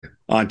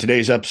On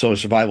today's episode of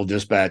Survival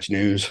Dispatch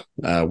News,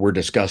 we're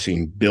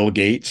discussing Bill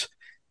Gates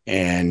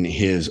and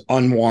his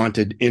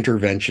unwanted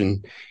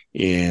intervention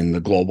in the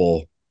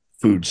global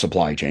food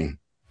supply chain.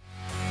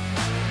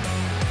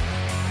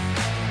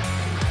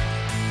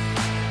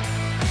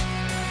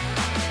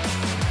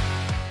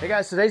 Hey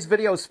guys, today's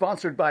video is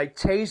sponsored by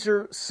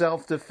Taser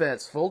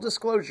Self-Defense. Full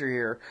disclosure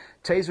here,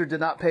 Taser did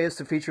not pay us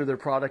to feature their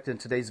product in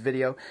today's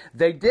video.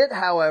 They did,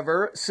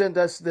 however, send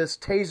us this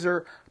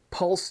Taser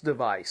Pulse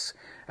device.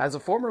 As a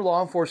former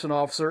law enforcement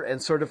officer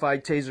and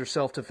certified Taser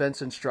self-defense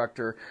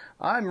instructor,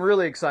 I'm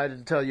really excited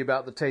to tell you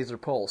about the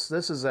Taser Pulse.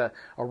 This is a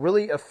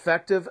really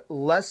effective,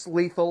 less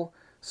lethal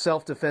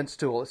self-defense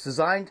tool. It's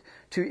designed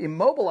to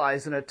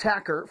immobilize an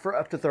attacker for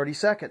up to 30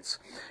 seconds.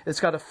 It's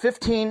got a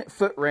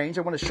 15-foot range.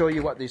 I want to show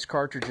you what these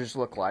cartridges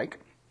look like.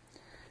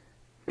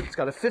 It's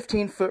got a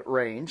 15-foot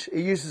range.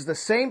 It uses the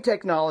same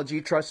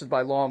technology trusted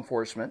by law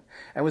enforcement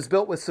and was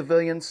built with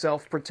civilian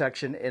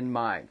self-protection in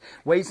mind.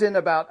 Weighs in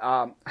about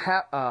a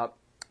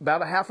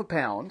half a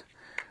pound.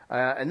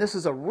 And this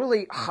is a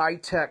really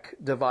high-tech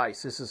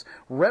device. This is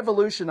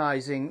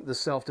revolutionizing the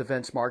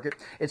self-defense market.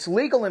 It's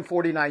legal in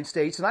 49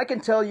 states, and I can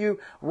tell you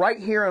right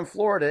here in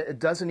Florida, it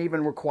doesn't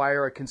even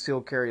require a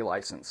concealed carry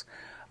license.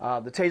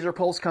 The Taser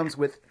Pulse comes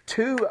with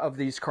 2 of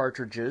these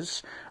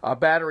cartridges, a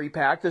battery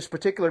pack. This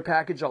particular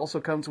package also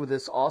comes with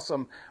this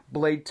awesome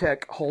Blade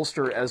Tech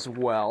holster as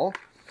well.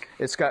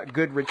 It's got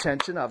good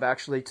retention. I've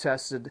actually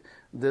tested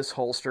this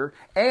holster.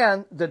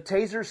 And the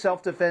Taser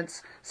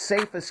Self-Defense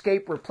Safe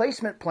Escape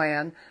Replacement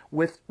Plan,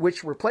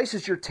 which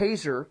replaces your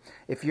Taser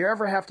if you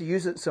ever have to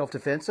use it in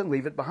self-defense and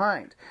leave it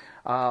behind.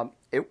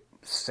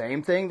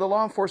 Same thing the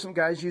law enforcement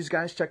guys use.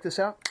 Guys, check this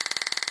out.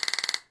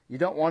 You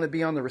don't want to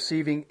be on the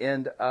receiving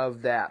end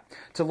of that.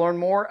 To learn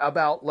more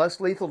about less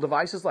lethal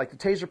devices like the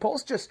Taser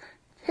Pulse, just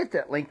hit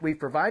that link we've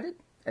provided.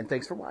 And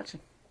thanks for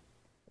watching.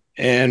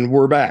 And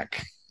we're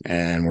back.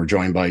 And we're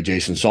joined by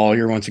Jason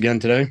Sawyer once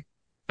again today.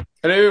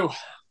 Hello.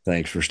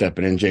 Thanks for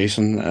stepping in,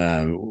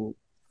 Jason.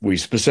 We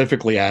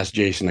specifically asked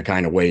Jason to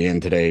kind of weigh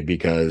in today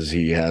because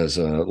he has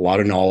a lot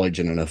of knowledge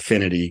and an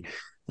affinity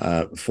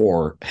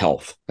for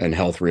health and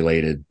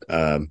health-related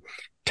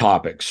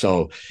topics.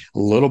 So a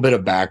little bit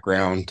of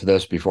background to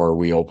this before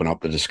we open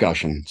up the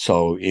discussion.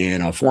 So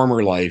in a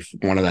former life,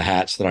 one of the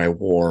hats that I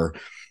wore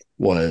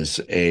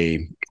was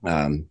a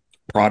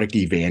product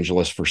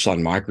evangelist for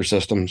Sun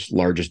Microsystems,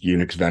 largest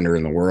Unix vendor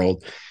in the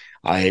world.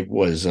 I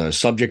was a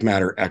subject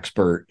matter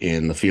expert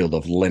in the field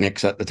of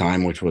Linux at the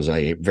time, which was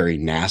a very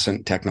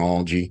nascent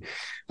technology.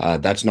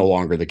 That's no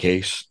longer the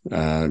case.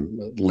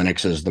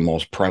 Linux is the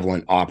most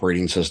prevalent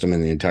operating system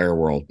in the entire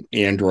world.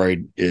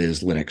 Android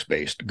is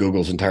Linux-based.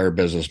 Google's entire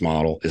business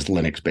model is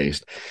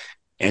Linux-based.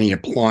 Any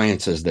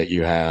appliances that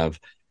you have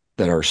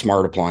that are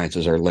smart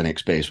appliances are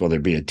Linux-based, whether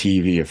it be a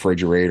TV, a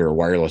refrigerator, a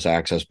wireless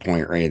access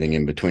point, or anything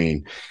in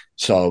between.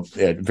 So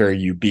a very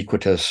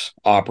ubiquitous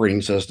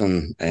operating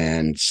system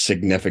and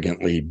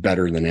significantly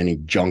better than any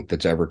junk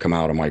that's ever come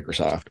out of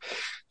Microsoft.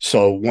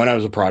 So when I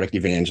was a product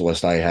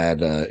evangelist, I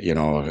had a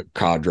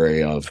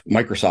cadre of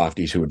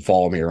Microsofties who would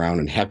follow me around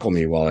and heckle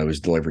me while I was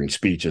delivering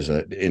speeches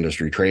at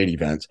industry trade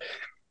events.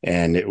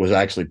 And it was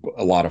actually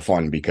a lot of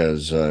fun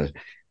because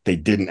they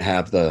didn't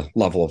have the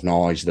level of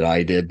knowledge that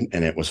I did,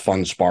 and it was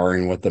fun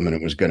sparring with them, and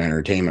it was good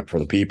entertainment for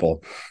the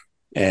people.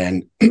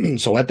 And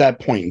so at that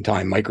point in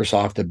time,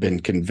 Microsoft had been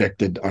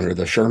convicted under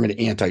the Sherman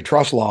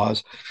antitrust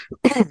laws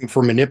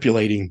for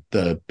manipulating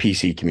the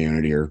PC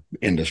community or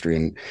industry.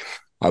 And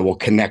I will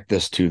connect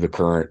this to the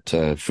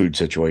current food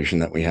situation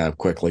that we have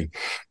quickly.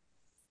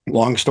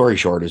 Long story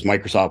short is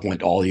Microsoft went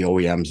to all the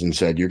OEMs and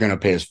said, you're going to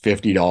pay us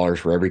 $50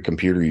 for every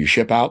computer you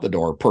ship out the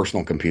door,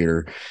 personal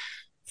computer,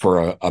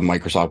 for a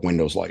Microsoft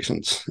Windows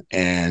license.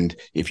 And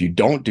if you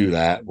don't do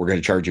that, we're going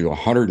to charge you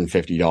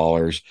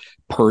 $150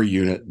 per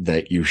unit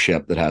that you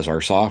ship that has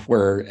our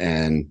software,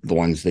 and the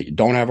ones that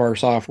don't have our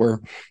software,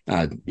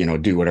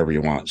 do whatever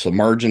you want. So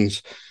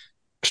margins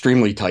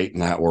extremely tight in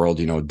that world.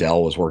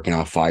 Dell was working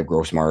off 5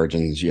 gross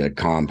margins. You had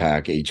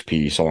Compaq,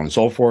 HP, so on and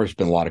so forth. There's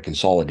been a lot of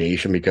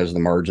consolidation because the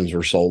margins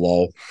are so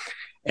low.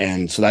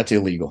 And so that's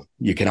illegal.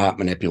 You cannot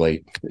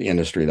manipulate the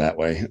industry that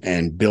way.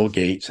 And Bill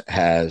Gates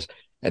has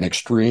an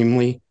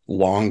extremely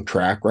long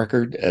track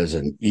record as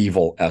an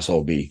evil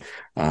SOB.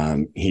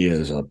 He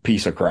is a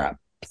piece of crap,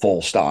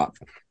 full stop.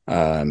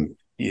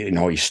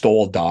 He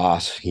stole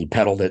DOS. He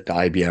peddled it to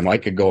IBM. I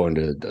could go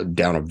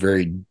down a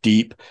very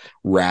deep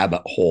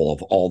rabbit hole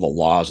of all the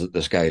laws that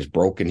this guy has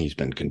broken. He's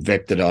been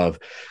convicted of.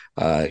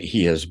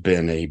 He has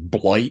been a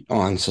blight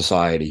on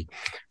society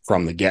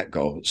from the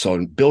get-go.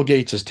 So Bill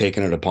Gates has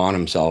taken it upon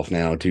himself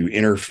now to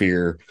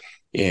interfere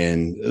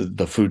in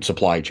the food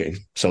supply chain.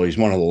 So he's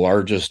one of the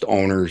largest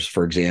owners,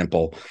 for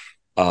example,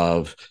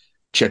 of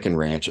chicken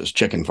ranches,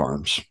 chicken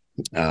farms.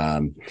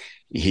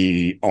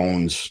 He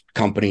owns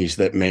companies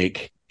that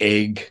make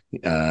egg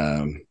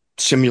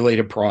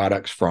simulated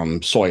products from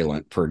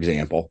Soylent, for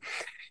example.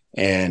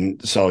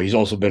 And so he's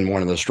also been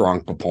one of the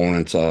strong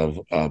proponents of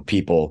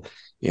people,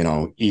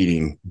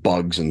 eating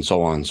bugs and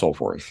so on and so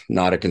forth.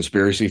 Not a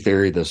conspiracy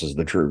theory. This is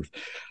the truth.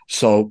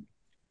 So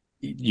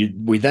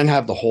we then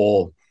have the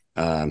whole,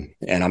 and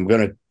I'm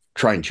going to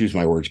try and choose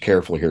my words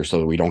carefully here so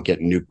that we don't get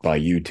nuked by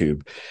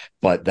YouTube,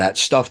 but that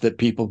stuff that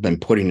people have been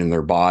putting in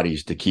their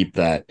bodies to keep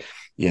that,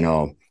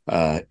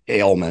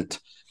 ailment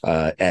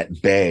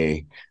at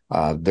bay.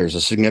 There's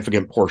a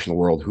significant portion of the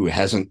world who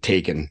hasn't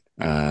taken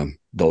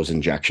those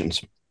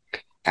injections.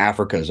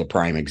 Africa is a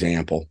prime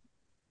example.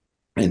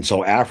 And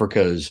so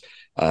Africa's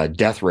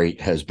death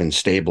rate has been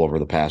stable over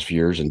the past few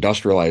years.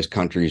 Industrialized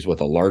countries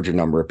with a larger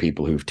number of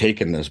people who've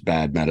taken this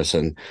bad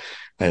medicine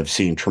have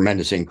seen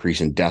tremendous increase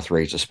in death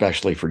rates,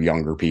 especially for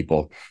younger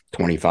people,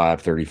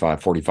 25,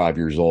 35, 45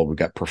 years old. We've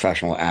got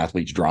professional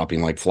athletes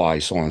dropping like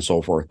flies, so on and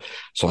so forth.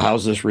 So how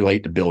does this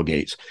relate to Bill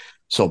Gates?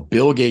 So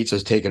Bill Gates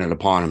has taken it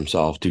upon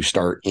himself to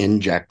start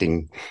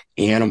injecting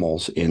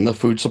animals in the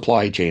food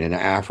supply chain in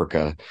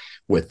Africa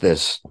with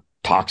this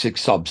toxic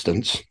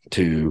substance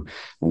to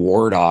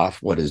ward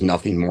off what is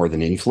nothing more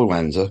than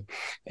influenza.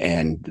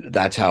 And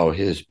that's how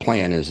his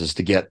plan is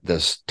to get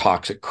this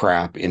toxic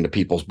crap into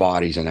people's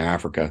bodies in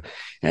Africa.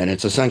 And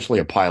it's essentially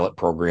a pilot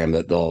program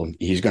that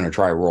he's going to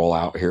try roll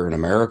out here in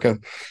America.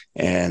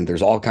 And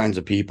there's all kinds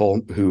of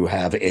people who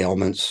have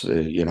ailments,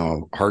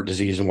 heart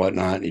disease and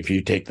whatnot. If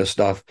you take this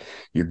stuff,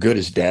 you're good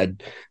as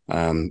dead.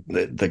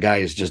 The guy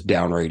is just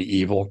downright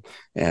evil.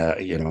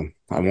 I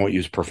won't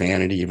use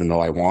profanity, even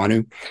though I want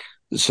to.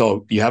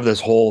 So you have this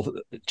whole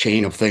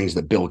chain of things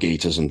that Bill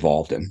Gates is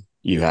involved in.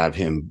 You have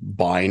him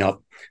buying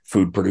up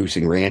food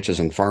producing ranches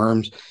and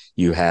farms.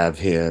 You have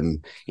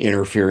him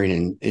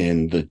interfering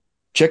in the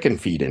chicken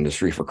feed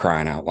industry, for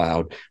crying out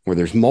loud, where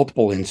there's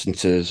multiple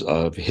instances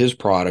of his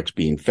products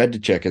being fed to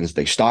chickens.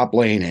 They stop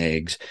laying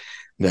eggs.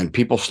 Then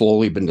people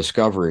slowly been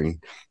discovering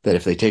that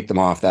if they take them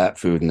off that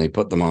food and they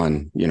put them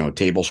on,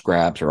 table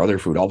scraps or other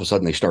food, all of a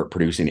sudden they start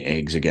producing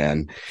eggs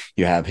again.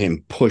 You have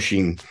him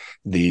pushing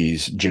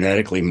these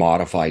genetically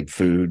modified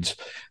foods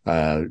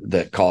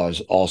that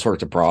cause all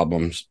sorts of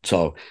problems.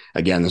 So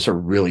again, this is a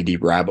really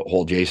deep rabbit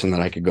hole, Jason,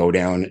 that I could go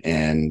down.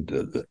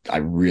 And I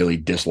really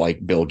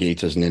dislike Bill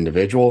Gates as an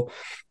individual.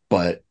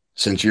 But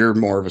since you're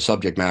more of a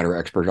subject matter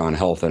expert on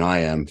health than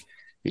I am,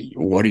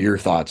 what are your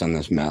thoughts on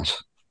this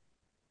mess?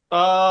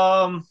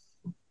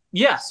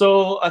 Yeah,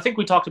 so I think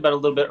we talked about it a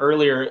little bit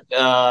earlier.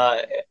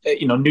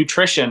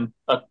 Nutrition,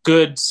 a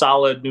good,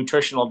 solid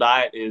nutritional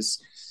diet is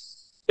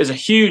a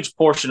huge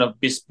portion of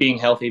being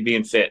healthy,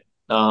 being fit.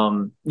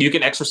 You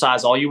can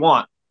exercise all you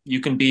want. You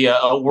can be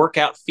a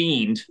workout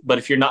fiend, but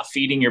if you're not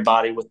feeding your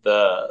body with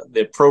the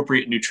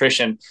appropriate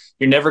nutrition,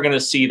 you're never going to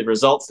see the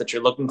results that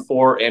you're looking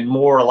for, and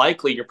more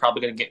likely, you're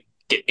probably going to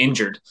get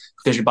injured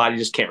because your body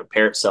just can't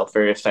repair itself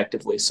very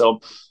effectively. So,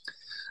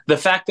 the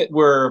fact that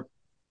we're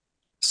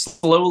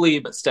slowly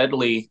but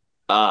steadily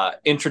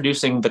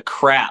introducing the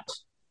crap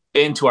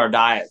into our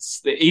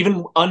diets,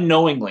 even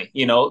unknowingly,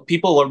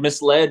 people are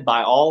misled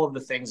by all of the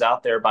things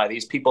out there by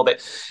these people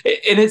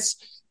and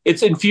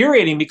it's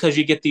infuriating because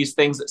you get these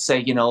things that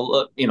say,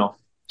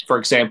 for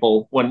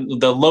example, when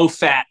the low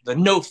fat, the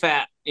no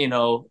fat,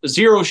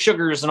 zero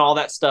sugars and all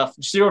that stuff,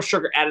 zero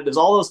sugar additives,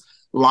 all those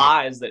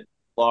lies that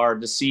people are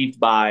deceived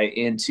by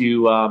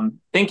into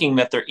thinking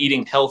that they're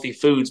eating healthy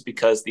foods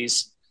because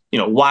these,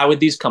 why would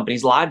these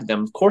companies lie to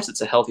them? Of course, it's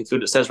a healthy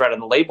food. It says right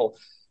on the label.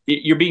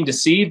 You're being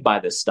deceived by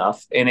this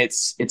stuff, and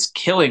it's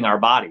killing our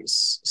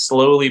bodies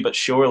slowly but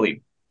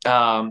surely.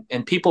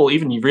 And people,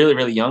 even really,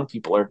 really young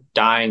people, are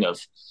dying of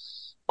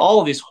all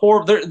of these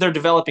horrible. They're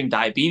developing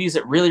diabetes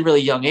at really,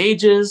 really young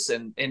ages,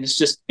 and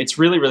it's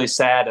really, really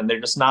sad. And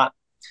they're just not.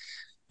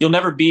 You'll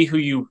never be who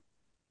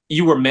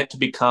you were meant to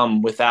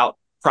become without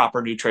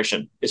proper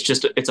nutrition.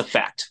 It's a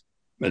fact.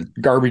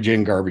 Garbage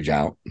in, garbage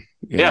out.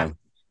 Yeah.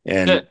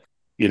 And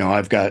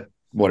I've got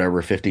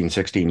 15,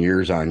 16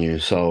 years on you.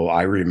 So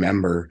I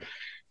remember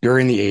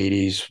during the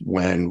 80s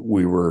when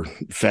we were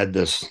fed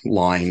this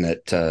line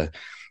that,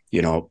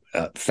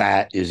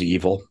 fat is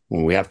evil,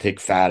 when we have to take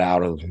fat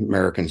out of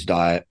Americans'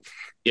 diet.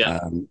 Yeah.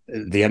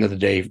 At the end of the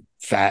day,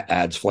 fat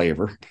adds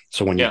flavor.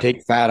 So when you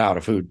take fat out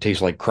of food, it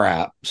tastes like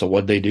crap. So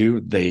what they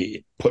do,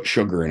 they put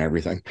sugar in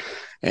everything.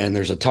 And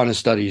there's a ton of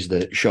studies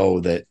that show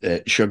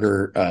that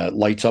sugar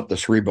lights up the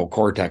cerebral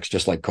cortex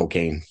just like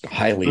cocaine,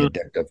 highly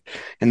addictive.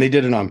 And they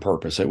did it on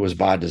purpose. It was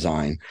by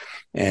design.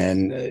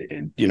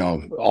 And,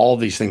 all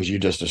these things you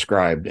just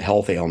described,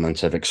 health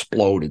ailments have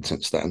exploded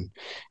since then.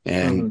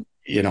 And,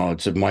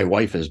 my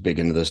wife is big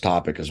into this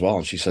topic as well.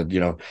 And she said,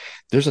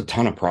 there's a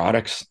ton of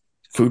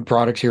food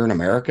products here in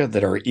America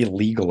that are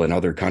illegal in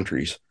other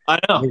countries. I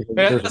know.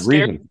 There's a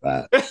reason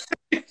for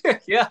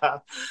that.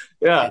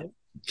 Yeah.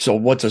 So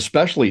what's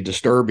especially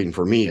disturbing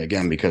for me,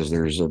 again, because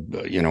there's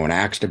an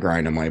axe to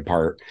grind on my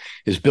part,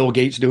 is Bill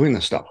Gates doing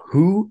this stuff.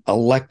 Who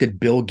elected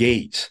Bill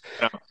Gates,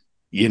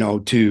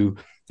 to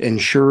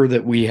ensure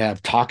that we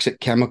have toxic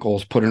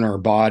chemicals put in our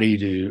body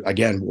to,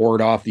 again,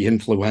 ward off the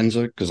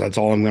influenza, because that's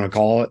all I'm going to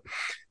call it,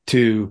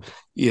 to,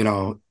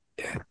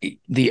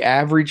 the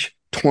average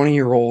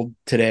 20-year-old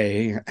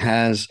today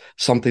has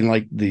something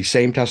like the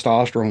same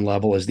testosterone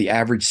level as the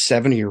average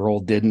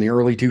 70-year-old did in the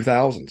early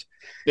 2000s.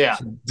 Yeah.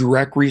 It's a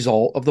direct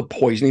result of the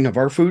poisoning of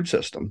our food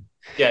system.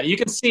 Yeah, you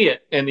can see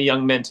it in the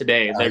young men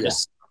today. They're Yeah.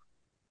 just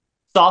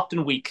soft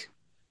and weak.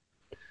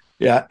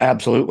 Yeah,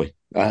 absolutely.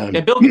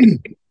 And Bill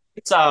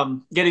Gates,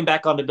 getting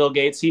back onto Bill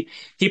Gates, he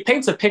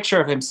paints a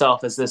picture of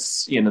himself as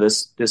this,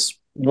 this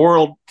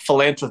world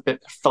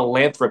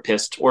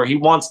philanthropist, where he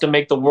wants to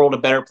make the world a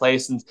better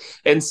place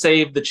and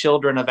save the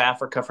children of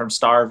Africa from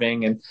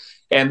starving,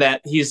 and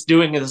that he's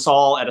doing this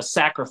all at a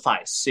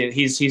sacrifice.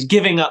 He's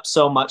giving up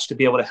so much to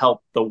be able to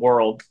help the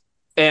world,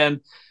 and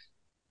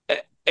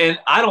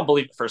I don't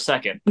believe it for a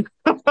second.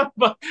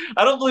 But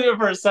I don't believe it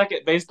for a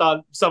second based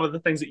on some of the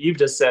things that you've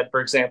just said, for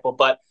example.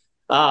 But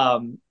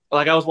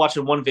like I was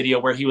watching one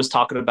video where he was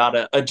talking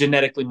about a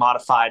genetically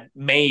modified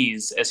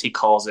maize, as he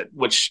calls it,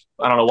 which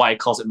I don't know why he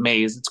calls it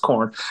maize. It's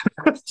corn.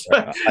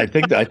 I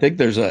think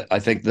there's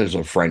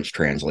a French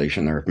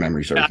translation there, if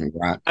memory serves me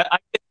right. I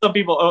think some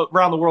people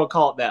around the world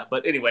call it that.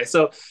 But anyway,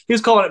 so he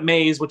was calling it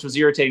maize, which was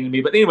irritating to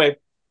me. But anyway,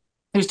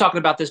 he was talking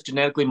about this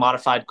genetically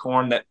modified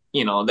corn that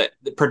that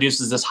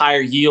produces this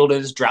higher yield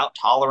and is drought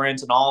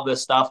tolerant and all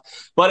this stuff,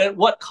 but at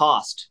what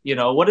cost?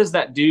 What does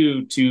that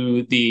do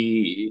to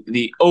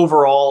the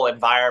overall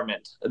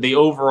environment, the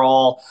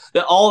overall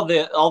all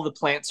the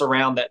plants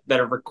around that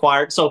are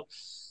required? So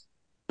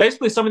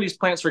basically, some of these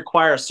plants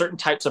require certain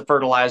types of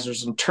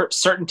fertilizers and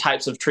certain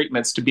types of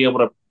treatments to be able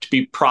to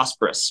be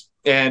prosperous.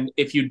 And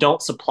if you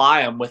don't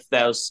supply them with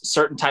those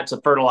certain types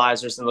of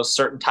fertilizers and those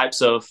certain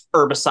types of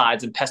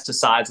herbicides and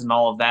pesticides and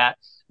all of that,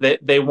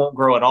 they won't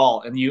grow at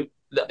all. And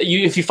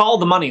if you follow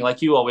the money,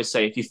 like you always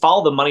say, if you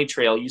follow the money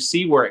trail, you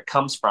see where it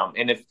comes from.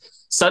 And if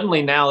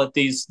suddenly now that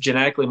these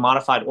genetically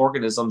modified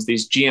organisms,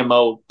 these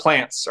GMO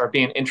plants, are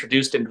being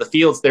introduced into the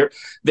fields,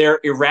 they're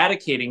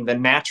eradicating the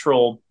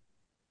natural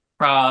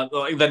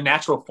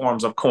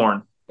forms of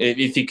corn.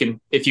 If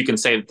you can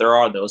say that there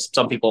are those.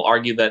 Some people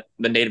argue that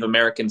the Native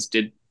Americans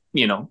did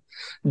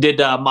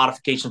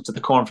modifications to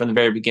the corn from the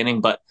very beginning,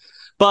 but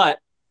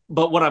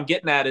what I'm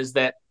getting at is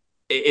that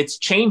it's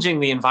changing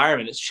the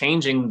environment. It's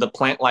changing the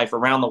plant life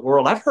around the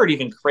world. I've heard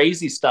even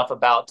crazy stuff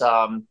about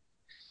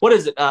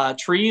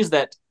trees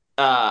that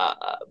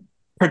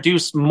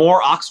produce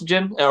more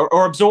oxygen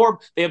or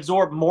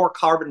absorb more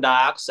carbon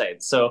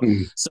dioxide. So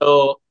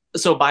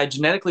by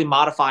genetically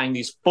modifying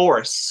these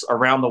forests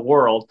around the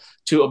world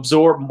to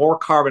absorb more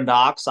carbon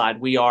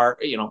dioxide, we are,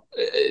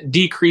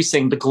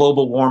 decreasing the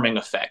global warming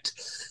effect.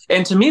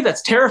 And to me,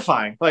 that's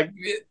terrifying. Like,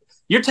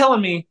 you're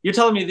telling me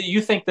that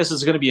you think this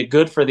is going to be a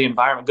good for the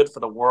environment, good for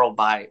the world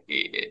by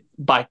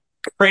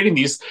creating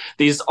these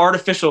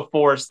artificial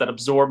forests that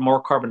absorb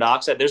more carbon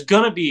dioxide. There's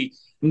going to be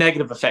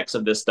negative effects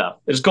of this stuff.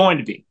 There's going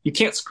to be. You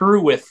can't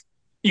screw with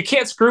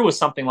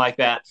something like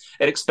that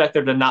and expect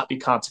there to not be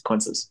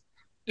consequences.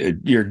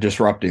 You're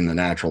disrupting the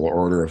natural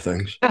order of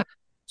things. Yeah.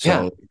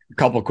 So a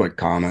couple of quick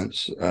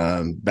comments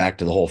back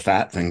to the whole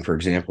fat thing, for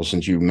example,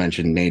 since you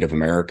mentioned Native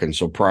Americans.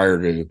 So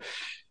prior to,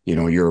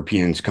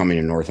 Europeans coming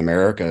to North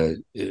America,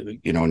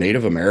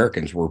 Native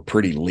Americans were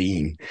pretty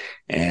lean,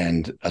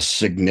 and a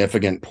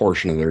significant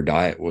portion of their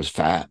diet was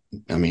fat.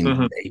 I mean,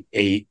 they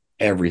ate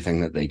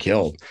everything that they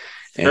killed.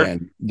 Sure.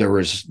 And there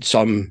was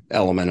some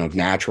element of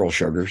natural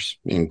sugars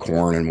in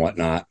corn and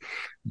whatnot,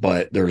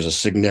 but there was a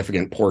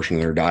significant portion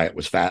of their diet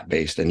was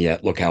fat-based, and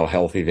yet look how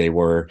healthy they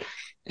were.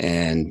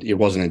 And it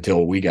wasn't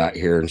until we got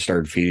here and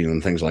started feeding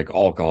them things like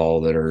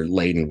alcohol that are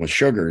laden with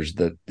sugars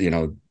that,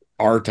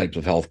 our types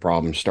of health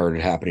problems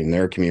started happening in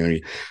their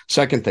community.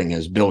 Second thing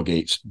is Bill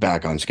Gates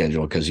back on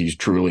schedule, because he's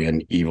truly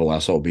an evil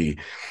SOB.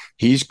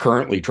 He's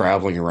currently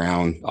traveling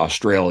around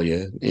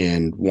Australia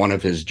in one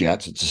of his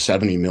jets. It's a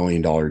 $70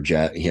 million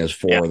jet. He has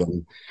four of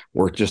them,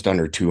 worth just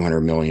under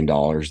 $200 million,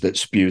 that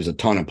spews a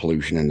ton of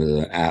pollution into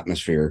the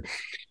atmosphere,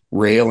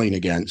 railing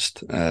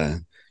against,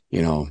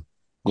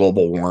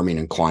 global warming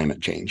and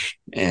climate change.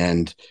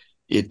 And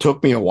it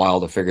took me a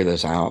while to figure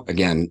this out.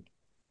 Again,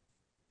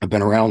 I've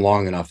been around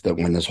long enough that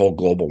when this whole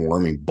global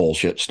warming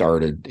bullshit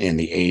started in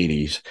the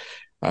 80s,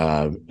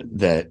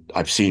 that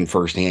I've seen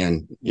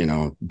firsthand,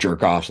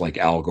 jerk offs like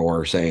Al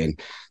Gore saying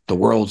the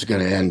world's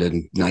going to end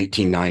in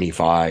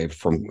 1995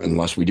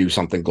 unless we do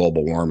something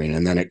global warming.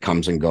 And then it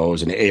comes and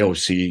goes. And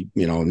AOC,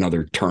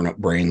 another turnip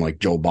brain like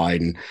Joe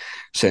Biden,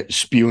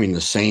 spewing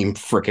the same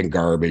freaking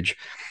garbage.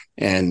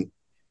 And,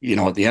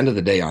 at the end of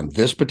the day, on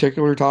this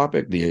particular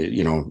topic,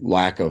 the,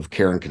 lack of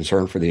care and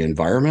concern for the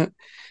environment,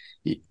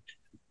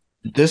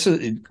 this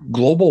is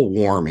global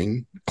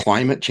warming,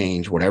 climate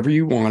change, whatever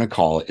you want to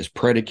call it, is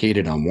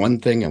predicated on one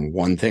thing and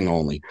one thing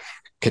only: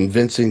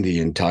 convincing the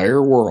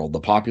entire world, the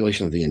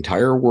population of the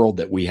entire world,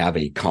 that we have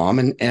a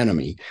common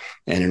enemy.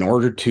 And in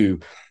order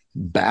to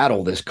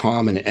battle this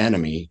common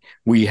enemy,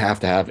 we have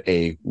to have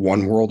a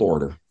one world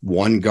order,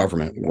 one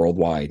government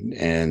worldwide.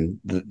 And,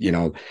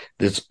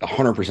 this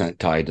 100%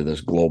 tied to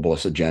this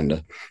globalist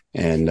agenda.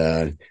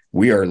 And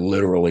we are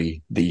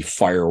literally the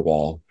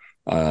firewall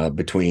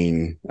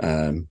between,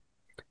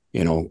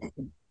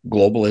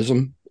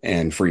 globalism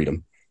and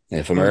freedom.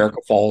 If America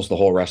falls, the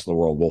whole rest of the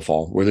world will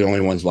fall. We're the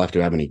only ones left who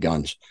have any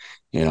guns,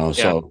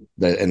 so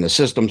the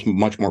system's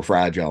much more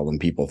fragile than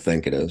people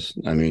think it is.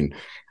 I mean,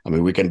 I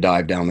mean, we can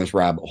dive down this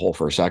rabbit hole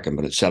for a second,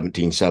 but at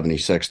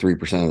 1776,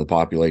 3% of the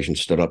population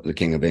stood up to the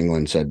King of England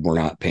and said, we're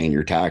not paying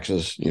your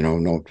taxes,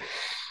 no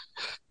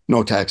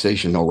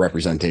taxation, no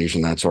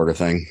representation, that sort of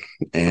thing.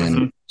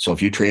 And so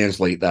if you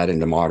translate that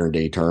into modern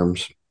day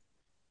terms,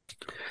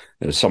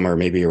 there's somewhere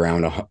maybe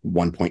around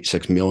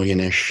 1.6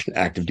 million-ish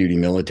active duty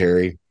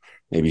military,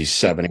 maybe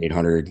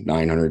 800,000,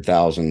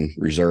 900,000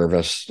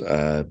 reservists,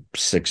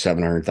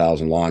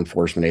 700,000 law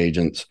enforcement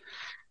agents.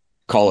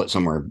 Call it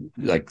somewhere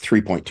like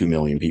 3.2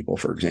 million people,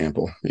 for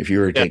example. If you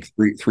were to take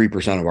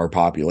 3% of our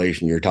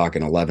population, you're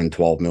talking 11,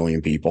 12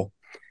 million people.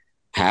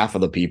 Half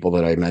of the people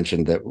that I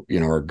mentioned that,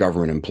 are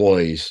government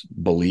employees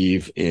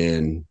believe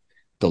in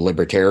the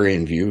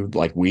libertarian view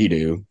like we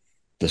do.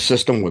 The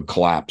system would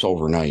collapse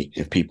overnight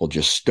if people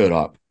just stood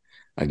up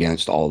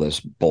against all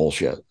this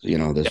bullshit,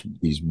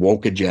 these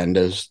woke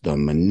agendas, the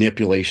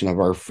manipulation of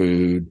our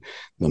food,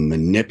 the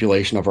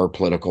manipulation of our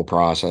political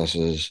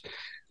processes.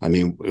 I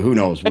mean, who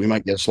knows? We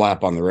might get a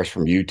slap on the wrist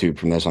from YouTube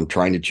from this. I'm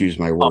trying to choose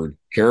my word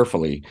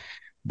carefully,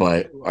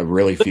 but I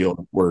really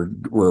feel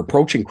we're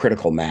approaching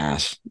critical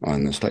mass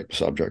on this type of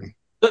subject.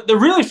 The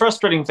really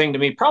frustrating thing to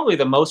me, probably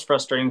the most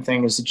frustrating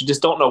thing, is that you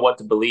just don't know what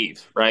to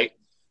believe, right?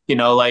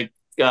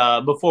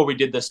 Before we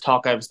did this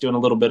talk, I was doing a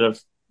little bit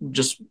of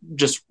just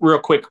real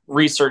quick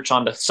research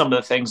onto some of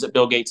the things that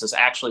Bill Gates has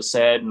actually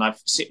said, and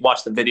I've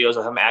watched the videos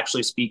of him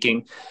actually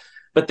speaking.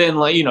 But then,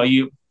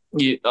 you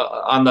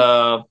on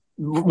the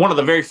one of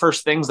the very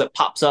first things that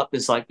pops up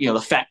is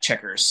the fact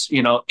checkers.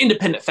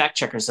 Independent fact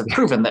checkers have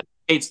proven that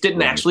Gates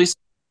didn't actually say.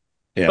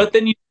 Yeah. But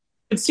then you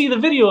can see the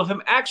video of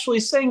him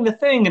actually saying the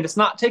thing, and it's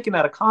not taken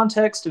out of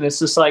context, and it's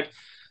just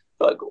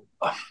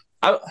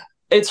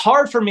it's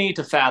hard for me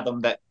to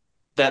fathom that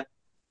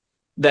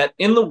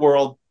in the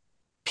world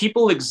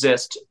people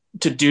exist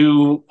to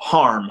do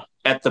harm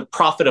at the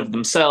profit of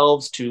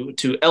themselves,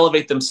 to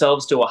elevate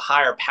themselves to a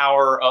higher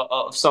power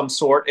of some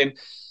sort. And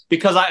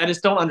because I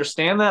just don't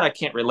understand that, I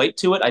can't relate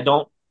to it. I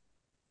don't.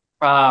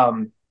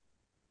 I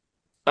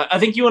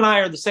think you and I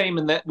are the same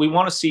in that we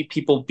want to see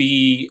people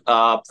be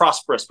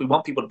prosperous. We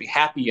want people to be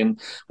happy, and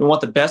we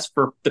want the best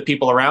for the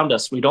people around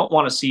us. We don't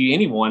want to see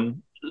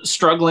anyone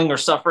struggling or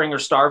suffering or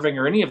starving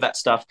or any of that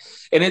stuff.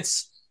 And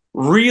it's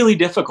really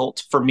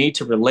difficult for me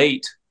to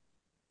relate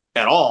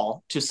at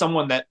all to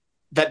someone that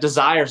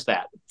desires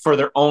that for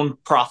their own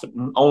profit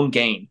and own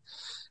gain.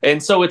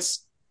 And so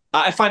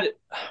I find it,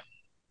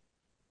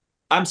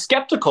 I'm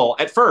skeptical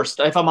at first,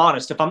 if I'm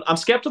honest. I'm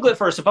skeptical at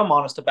first, if I'm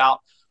honest,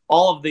 about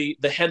all of the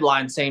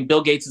headlines saying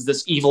Bill Gates is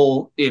this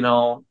evil,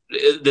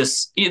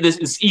 this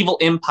evil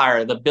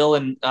empire. The Bill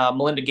and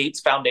Melinda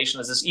Gates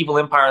Foundation is this evil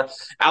empire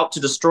out to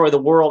destroy the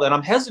world. And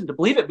I'm hesitant to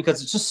believe it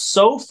because it's just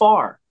so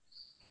far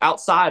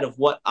outside of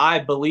what I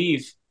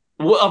believe,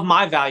 of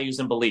my values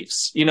and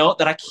beliefs,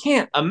 that I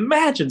can't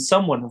imagine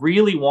someone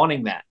really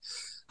wanting that.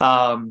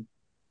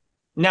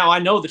 Now I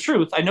know the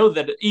truth. I know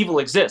that evil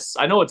exists.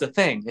 I know it's a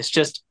thing. It's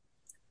just,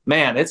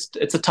 man, it's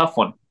a tough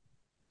one.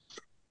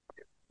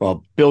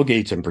 Well, Bill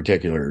Gates in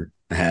particular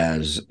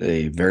has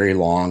a very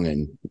long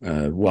and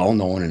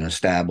well-known and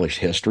established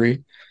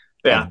history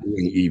of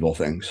doing evil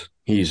things.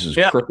 He's as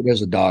crooked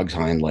as a dog's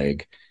hind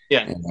leg.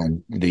 Yeah.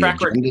 And the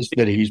agendas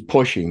that he's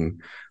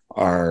pushing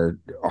are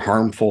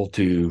harmful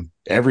to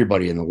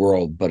everybody in the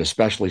world, but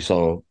especially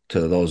so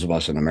to those of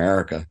us in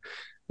America.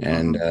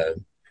 And,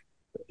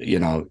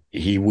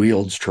 he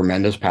wields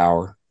tremendous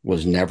power,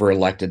 was never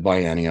elected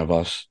by any of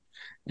us.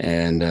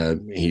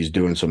 And he's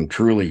doing some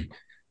truly,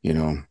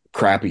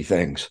 crappy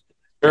things.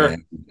 Sure.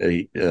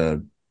 And a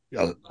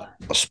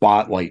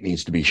spotlight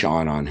needs to be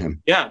shone on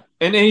him. Yeah.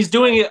 And he's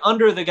doing it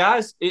under the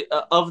guise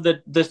of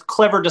the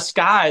clever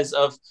disguise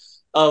of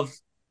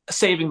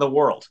saving the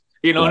world.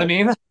 You know what I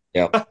mean?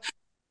 Yeah.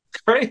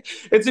 Right?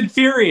 It's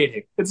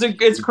infuriating.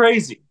 It's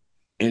crazy.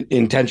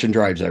 Intention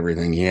drives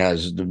everything. He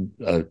has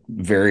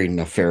very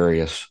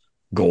nefarious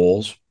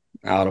goals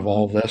out of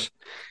all of this.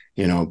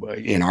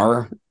 In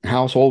our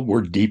household,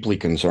 we're deeply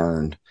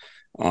concerned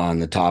on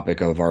the topic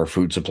of our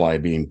food supply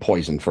being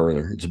poisoned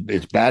further.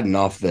 It's bad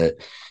enough that,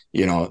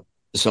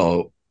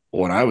 so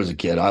when I was a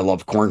kid, I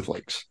loved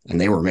cornflakes,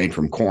 and they were made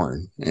from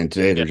corn. And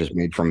today they're just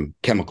made from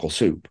chemical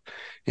soup.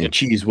 And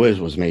Cheese Whiz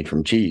was made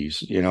from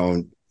cheese.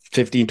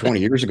 15, 20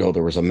 years ago,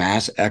 there was a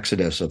mass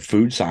exodus of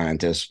food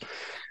scientists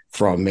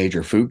from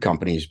major food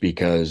companies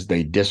because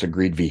they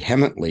disagreed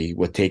vehemently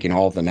with taking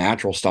all the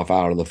natural stuff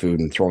out of the food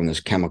and throwing this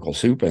chemical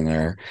soup in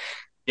there,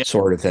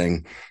 sort of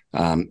thing.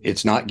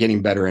 It's not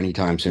getting better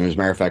anytime soon. As a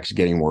matter of fact, it's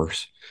getting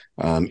worse.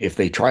 If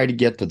they try to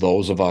get to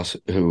those of us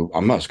who,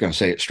 I'm just going to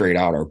say it straight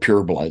out, are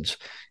purebloods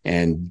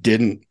and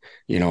didn't,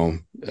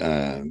 bite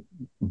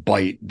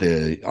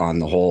on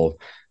the whole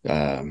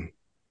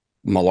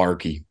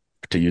malarkey,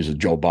 to use a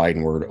Joe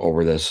Biden word,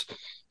 over this,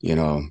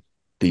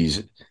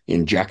 these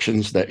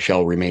injections that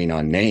shall remain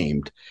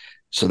unnamed.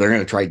 So they're going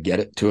to try to get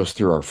it to us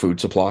through our food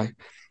supply.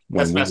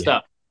 That's messed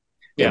up.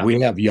 Yeah. We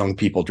have young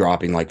people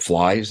dropping like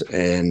flies.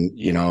 And,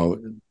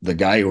 the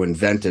guy who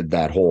invented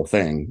that whole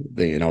thing,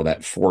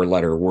 that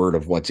 4-letter word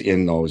of what's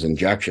in those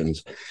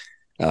injections,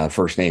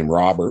 first name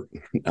Robert,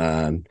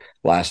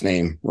 last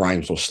name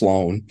rhymes with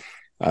Sloan.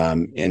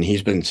 And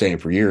he's been saying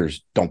for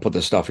years, don't put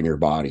this stuff in your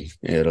body.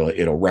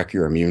 It'll wreck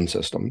your immune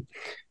system.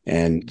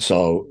 And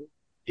so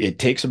it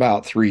takes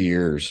about 3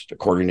 years,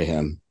 according to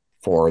him,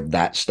 for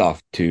that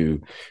stuff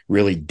to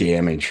really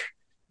damage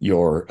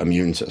your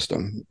immune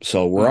system.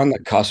 So we're on the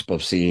cusp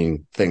of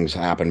seeing things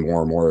happen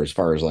more and more as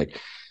far as like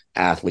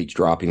athletes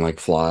dropping like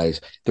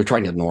flies. They're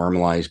trying to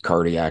normalize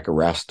cardiac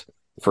arrest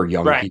for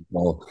young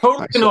people.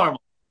 Totally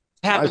normal.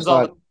 It happens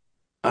all the time.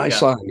 I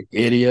saw an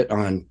idiot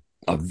on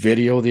a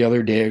video the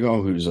other day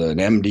ago who's an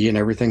MD and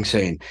everything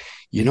saying,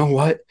 you know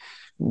what?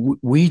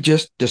 We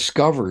just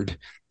discovered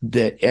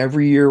that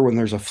every year when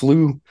there's a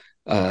flu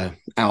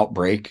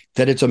outbreak,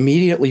 that it's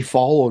immediately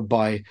followed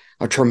by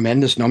a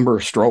tremendous number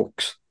of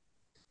strokes,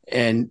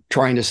 and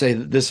trying to say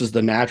that this is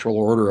the natural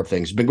order of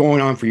things. It's been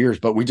going on for years,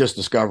 but we just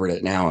discovered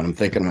it now. And I'm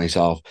thinking to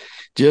myself,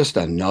 just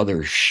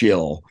another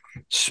shill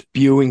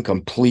spewing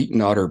complete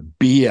and utter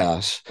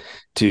BS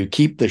to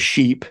keep the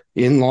sheep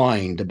in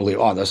line to believe,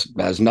 oh, this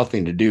has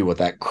nothing to do with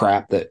that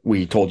crap that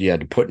we told you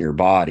had to put in your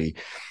body.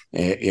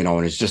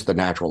 And it's just the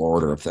natural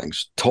order of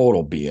things.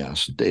 Total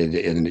BS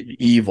and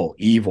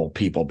evil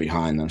people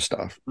behind this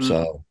stuff. Mm-hmm.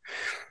 So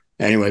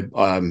anyway,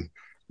 do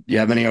you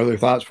have any other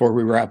thoughts before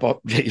we wrap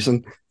up,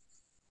 Jason?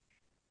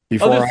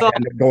 Before I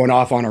end up going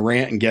off on a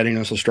rant and getting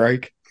us a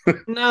strike?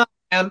 No,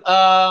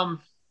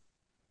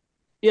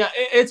 yeah,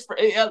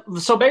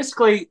 so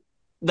basically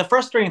the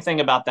frustrating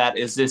thing about that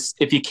is this: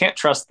 if you can't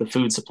trust the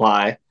food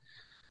supply,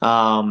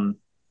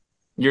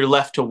 you're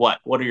left to what?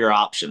 What are your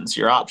options?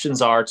 Your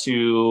options are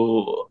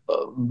to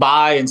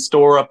buy and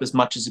store up as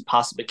much as you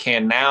possibly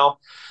can now,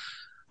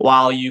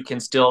 while you can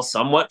still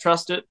somewhat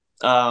trust it,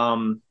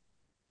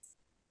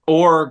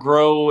 or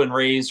grow and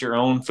raise your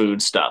own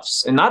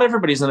foodstuffs. And not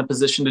everybody's in a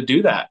position to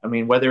do that. I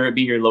mean, whether it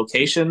be your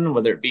location,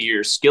 whether it be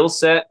your skill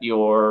set,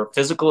 your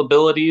physical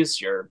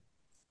abilities, your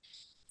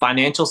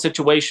financial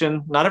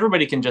situation, not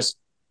everybody can just,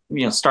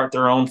 start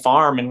their own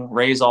farm and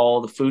raise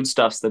all the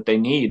foodstuffs that they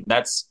need.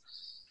 That's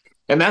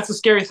a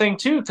scary thing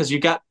too, because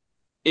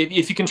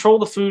if you control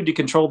the food, you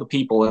control the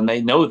people, and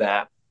they know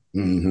that.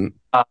 Mm-hmm.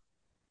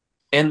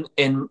 And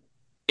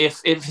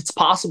if it's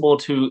possible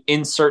to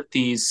insert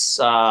these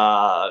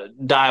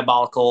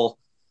diabolical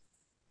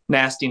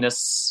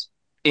nastiness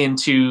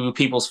into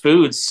people's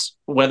foods,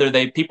 whether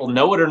people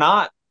know it or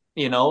not,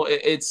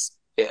 it's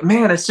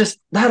just,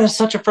 that is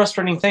such a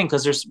frustrating thing,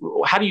 because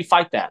how do you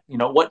fight that?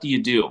 What do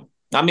you do?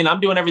 I mean, I'm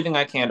doing everything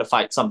I can to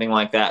fight something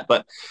like that,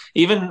 but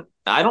even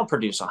I don't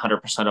produce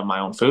 100% of my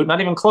own food,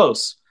 not even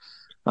close.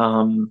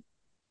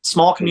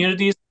 Small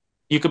communities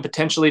you could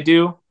potentially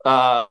do,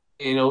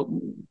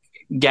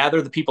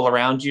 gather the people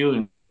around you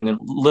and a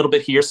little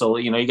bit here. So,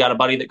 you got a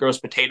buddy that grows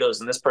potatoes,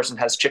 and this person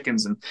has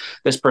chickens, and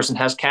this person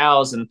has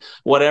cows and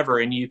whatever.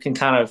 And you can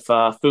kind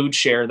of food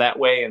share that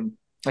way. And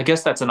I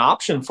guess that's an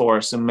option for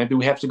us. And maybe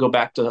we have to go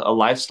back to a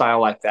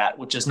lifestyle like that,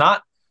 which is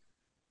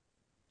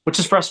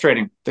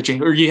frustrating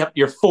that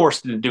you're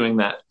forced into doing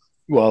that.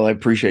 Well, I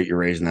appreciate you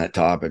raising that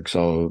topic.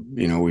 So,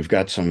 we've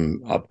got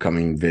some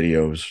upcoming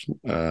videos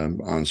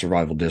on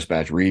Survival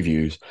Dispatch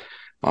reviews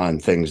on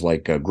things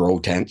like grow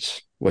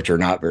tents, which are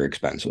not very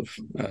expensive.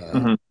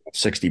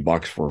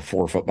 $60 for a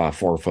 4 foot by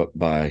 4 foot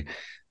by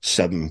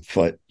 7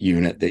 foot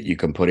unit that you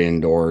can put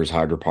indoors,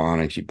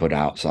 hydroponics you put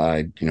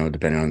outside,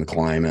 depending on the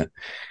climate,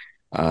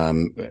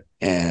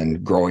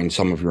 and growing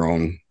some of your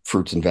own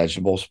fruits and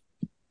vegetables.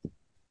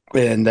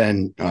 And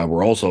then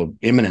we're also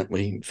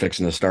imminently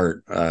fixing to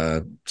start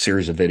a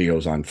series of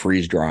videos on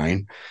freeze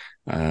drying.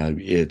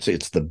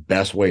 It's the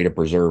best way to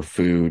preserve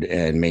food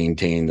and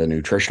maintain the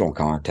nutritional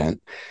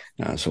content.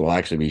 So we'll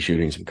actually be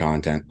shooting some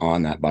content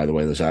on that, by the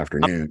way, this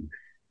afternoon.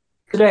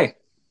 Today.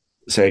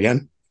 Say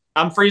again?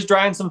 I'm freeze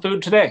drying some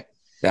food today.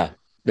 Yeah,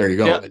 there you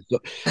go.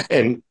 Yeah.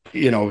 And,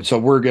 so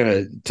we're going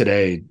to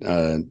today,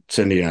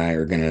 Cindy and I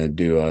are going to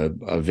do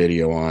a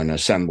video on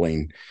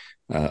assembling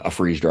a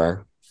freeze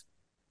dryer.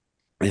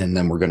 And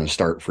then we're going to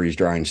start freeze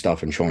drying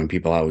stuff and showing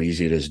people how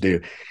easy it is to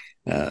do.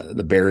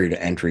 The barrier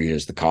to entry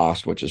is the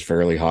cost, which is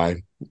fairly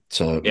high.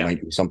 So it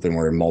might be something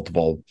where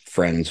multiple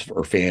friends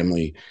or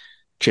family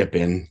chip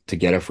in to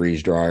get a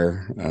freeze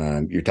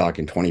dryer. You're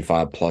talking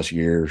 25 plus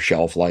year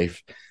shelf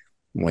life.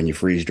 When you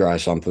freeze dry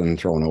something,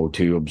 throw an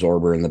O2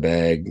 absorber in the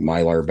bag,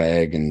 Mylar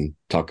bag, and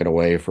tuck it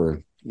away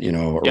for,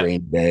 a rainy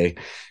day.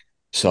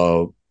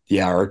 So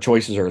our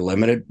choices are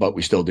limited, but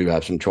we still do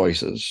have some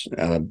choices.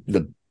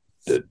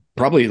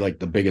 Probably like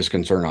the biggest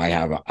concern I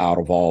have out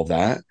of all of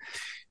that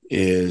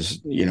is,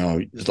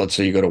 let's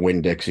say you go to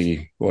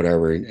Winn-Dixie,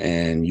 whatever,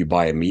 and you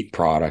buy a meat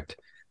product.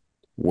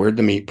 Where'd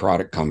the meat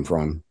product come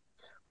from?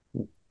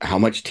 How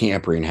much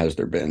tampering has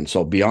there been?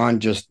 So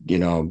beyond just,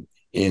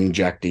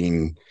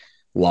 injecting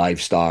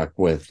livestock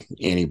with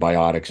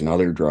antibiotics and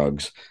other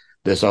drugs,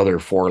 this other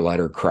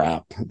 4-letter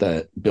crap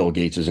that Bill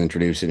Gates is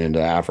introducing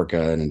into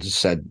Africa, and has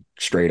said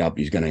straight up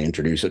he's going to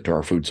introduce it to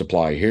our food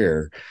supply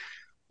here.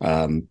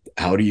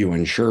 How do you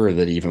ensure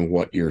that even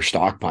what you're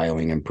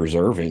stockpiling and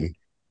preserving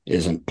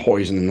isn't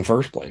poison in the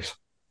first place?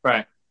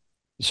 Right.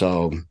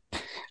 So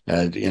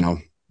You know,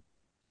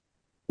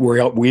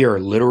 we are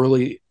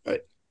literally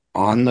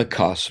on the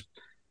cusp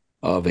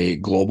of a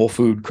global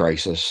food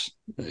crisis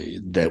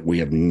that we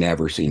have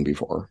never seen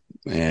before.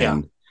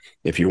 And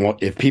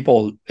if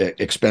people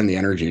expend the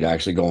energy to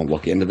actually go and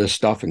look into this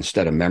stuff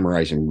instead of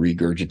memorizing,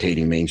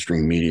 regurgitating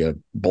mainstream media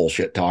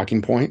bullshit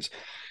talking points,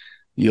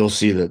 you'll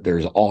see that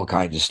there's all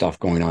kinds of stuff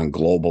going on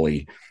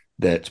globally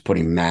that's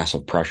putting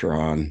massive pressure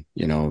on,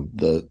 you know,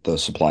 the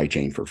supply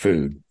chain for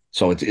food.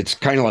 So it's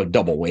kind of like a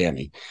double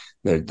whammy.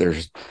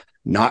 There's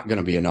not going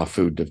to be enough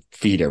food to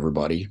feed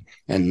everybody,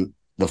 and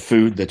the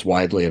food that's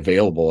widely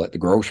available at the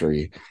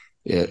grocery,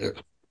 a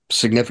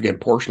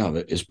significant portion of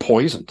it is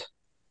poisoned.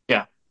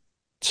 Yeah.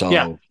 So what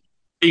are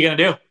you going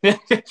to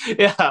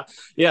do?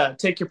 Yeah.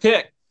 Take your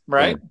pick,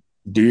 right?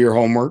 Do your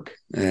homework,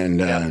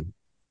 and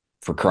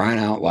for crying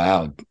out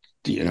loud,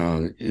 you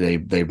know,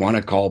 they want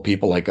to call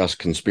people like us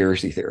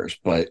conspiracy theorists,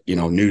 but, you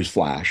know,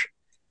 newsflash,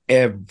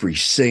 every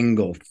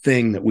single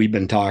thing that we've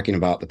been talking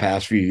about the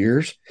past few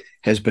years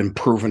has been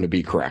proven to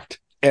be correct.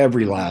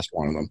 Every last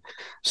one of them.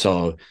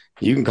 So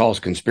you can call us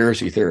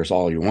conspiracy theorists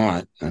all you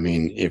want. I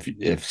mean,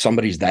 if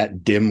somebody's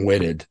that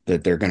dim-witted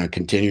that they're going to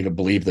continue to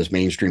believe this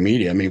mainstream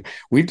media, I mean,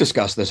 we've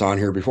discussed this on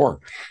here before,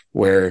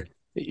 where,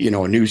 you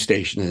know, a news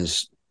station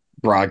is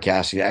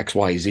broadcasting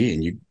XYZ,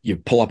 and you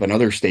pull up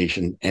another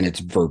station and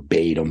it's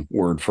verbatim,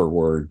 word for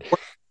word,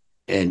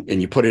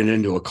 and you put it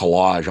into a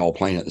collage all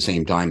playing at the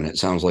same time, and it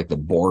sounds like the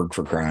Borg,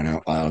 for crying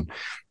out loud,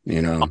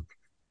 you know.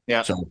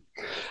 Yeah. So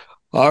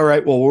all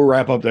right, well, we'll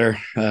wrap up there.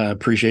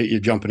 Appreciate you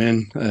jumping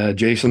in,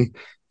 Jason,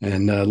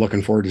 and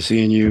looking forward to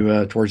seeing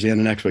you towards the end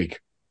of next week.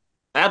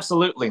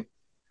 Absolutely.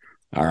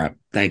 All right,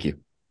 thank you.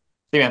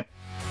 See you, man.